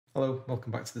Hello,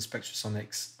 welcome back to the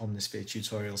Spectrasonics Omnisphere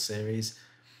tutorial series.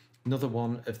 Another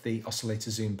one of the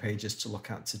oscillator zoom pages to look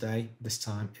at today. This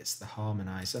time it's the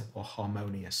Harmoniser, or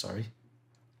Harmonia, sorry.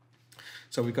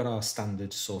 So we've got our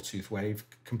standard sawtooth wave,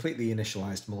 completely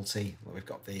initialized multi. We've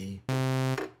got the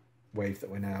wave that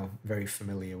we're now very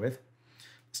familiar with.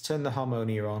 Let's turn the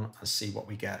Harmonia on and see what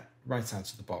we get right out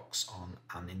of the box on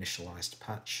an initialized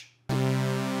patch.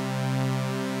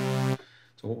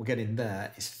 So what we're getting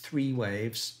there is 3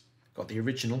 waves. Got the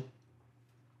original,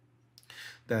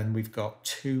 then we've got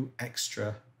 2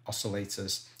 extra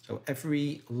oscillators. So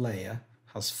every layer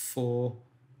has 4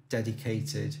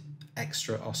 dedicated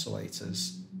extra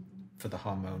oscillators for the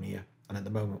Harmonia, and at the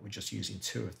moment we're just using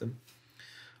 2 of them.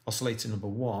 Oscillator number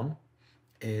 1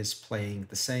 is playing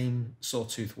the same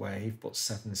sawtooth wave but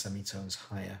 7 semitones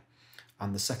higher,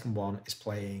 and the second one is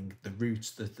playing the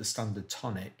root, the standard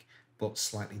tonic, but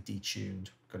slightly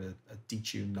detuned. Got a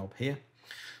detune knob here.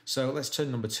 So let's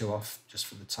turn number 2 off just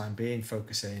for the time being,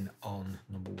 focusing on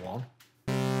number 1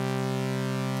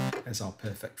 as our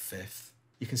perfect fifth.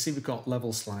 You can see we've got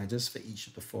level sliders for each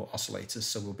of the 4 oscillators,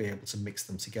 so we'll be able to mix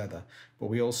them together. But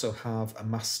we also have a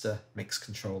master mix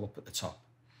control up at the top.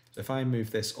 So if I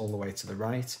move this all the way to the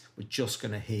right, we're just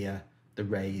going to hear the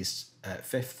raised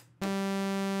fifth.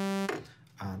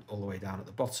 And all the way down at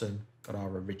the bottom, got our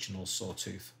original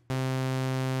sawtooth.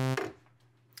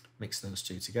 Mix those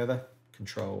 2 together.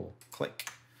 Control, click,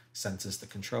 centers the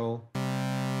control,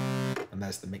 and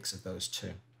there's the mix of those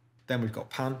 2. Then we've got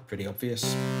pan, pretty obvious.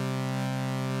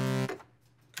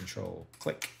 Control,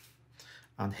 click,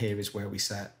 and here is where we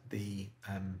set the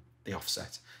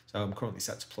offset. So I'm currently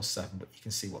set to +7, but you can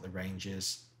see what the range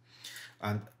is.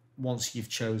 And once you've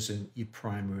chosen your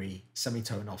primary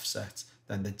semitone offset,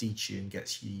 then the detune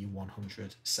gets you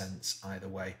 100 cents either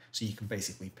way. So you can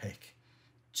basically pick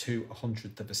to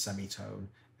 1/100th of a semitone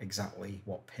exactly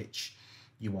what pitch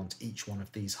you want each one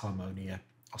of these Harmonia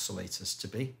oscillators to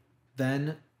be.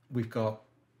 Then we've got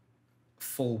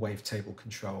full wavetable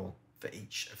control for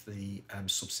each of the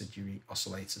subsidiary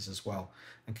oscillators as well.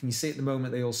 And can you see at the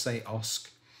moment they all say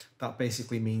OSC? That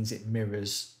basically means it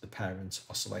mirrors the parent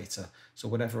oscillator. So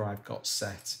whatever I've got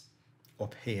set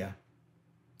up here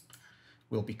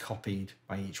will be copied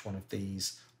by each one of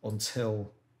these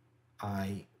until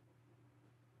I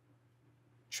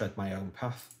tread my own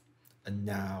path, and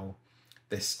now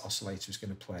this oscillator is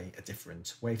going to play a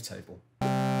different wavetable.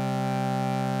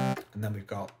 And then we've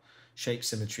got shape,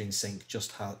 symmetry and sync,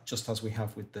 just as we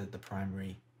have with the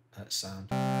primary sound.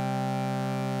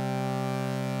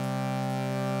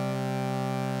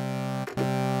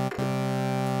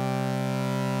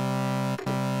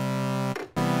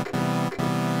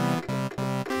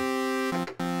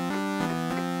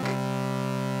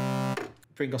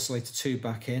 Bring oscillator 2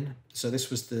 back in. So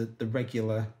this was the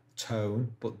regular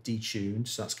tone but detuned,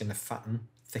 so that's going to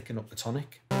thicken up the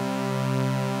tonic.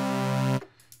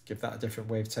 Give that a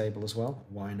different wavetable as well.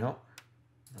 Why not?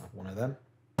 I'll have one of them.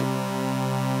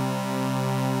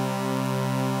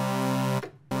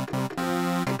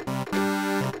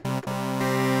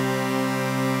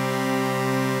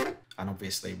 And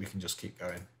obviously we can just keep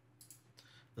going.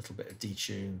 A little bit of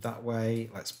detune that way.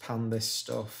 Let's pan this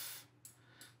stuff.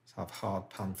 Have hard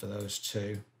pan for those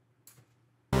 2.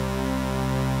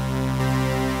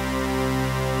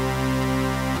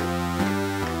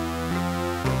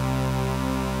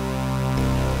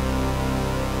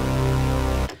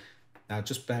 Now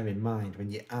just bear in mind when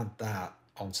you add that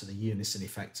onto the unison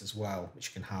effect as well,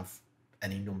 which can have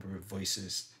any number of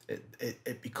voices,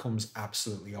 it becomes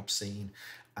absolutely obscene,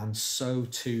 and so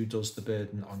too does the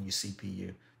burden on your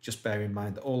CPU. Just bear in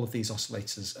mind that all of these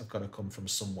oscillators have got to come from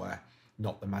somewhere,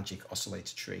 not the magic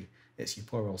oscillator tree. It's your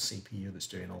poor old CPU that's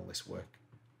doing all this work.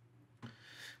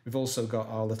 We've also got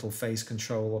our little phase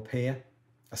control up here.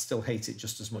 I still hate it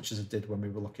just as much as I did when we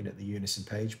were looking at the unison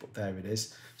page, but there it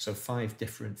is. So 5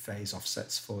 different phase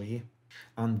offsets for you.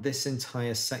 And this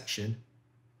entire section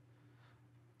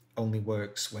only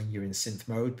works when you're in synth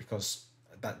mode, because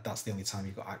that's the only time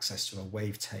you've got access to a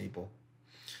wavetable.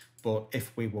 But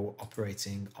if we were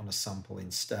operating on a sample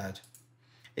instead,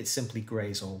 it simply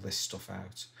grays all this stuff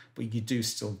out, but you do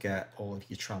still get all of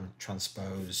your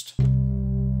transposed. You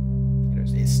know,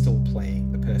 it's still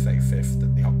playing the perfect fifth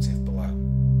and the octave below.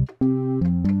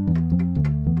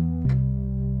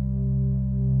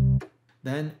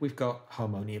 Then we've got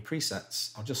Harmonia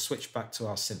Presets. I'll just switch back to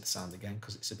our synth sound again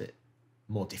because it's a bit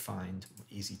more defined,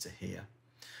 easy to hear.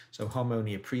 So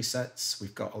Harmonia Presets,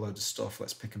 we've got a load of stuff.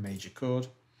 Let's pick a major chord.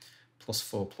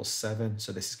 +4, +7.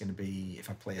 So this is going to be, if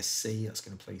I play a C, that's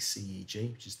going to play C, E, G,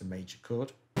 which is the major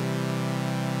chord. There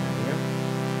we go.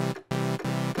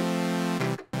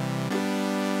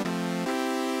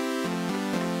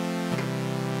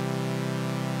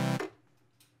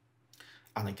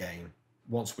 And again,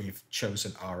 once we've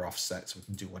chosen our offsets, we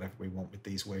can do whatever we want with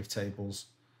these wavetables.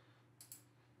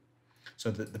 So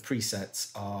that the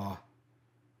presets are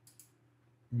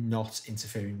not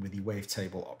interfering with your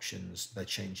wavetable options. They're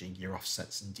changing your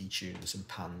offsets and detunes and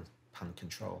pan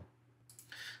control.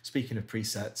 Speaking of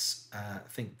presets, I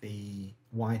think the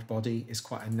wide body is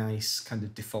quite a nice kind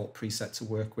of default preset to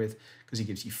work with, because it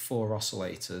gives you 4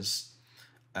 oscillators,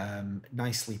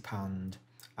 nicely panned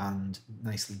and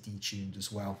nicely detuned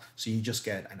as well. So you just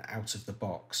get an out of the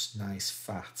box, nice,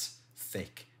 fat,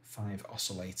 thick 5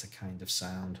 oscillator kind of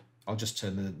sound. I'll just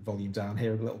turn the volume down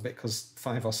here a little bit, because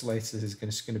 5 oscillators is going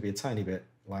to be a tiny bit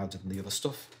louder than the other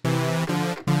stuff.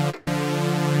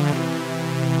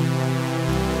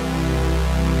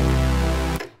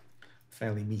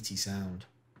 Fairly meaty sound.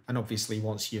 And obviously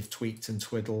once you've tweaked and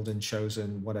twiddled and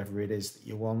chosen whatever it is that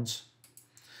you want,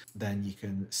 then you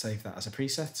can save that as a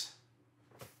preset.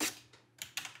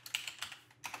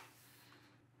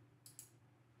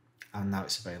 And now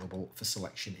it's available for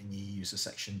selection in your user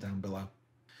section down below.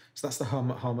 So that's the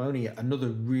Harmonia, another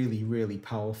really, really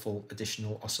powerful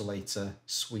additional oscillator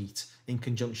suite in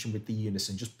conjunction with the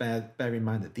Unison. Just bear in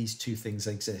mind that these two things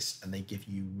exist and they give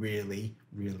you really,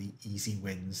 really easy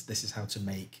wins. This is how to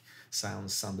make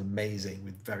sounds sound amazing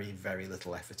with very, very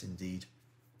little effort indeed.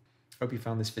 Hope you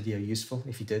found this video useful.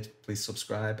 If you did, please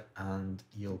subscribe and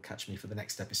you'll catch me for the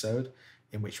next episode,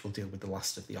 in which we'll deal with the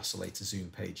last of the oscillator zoom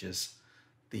pages.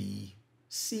 The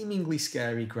seemingly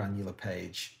scary granular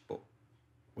page, but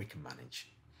we can manage.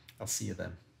 I'll see you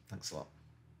then. Thanks a lot.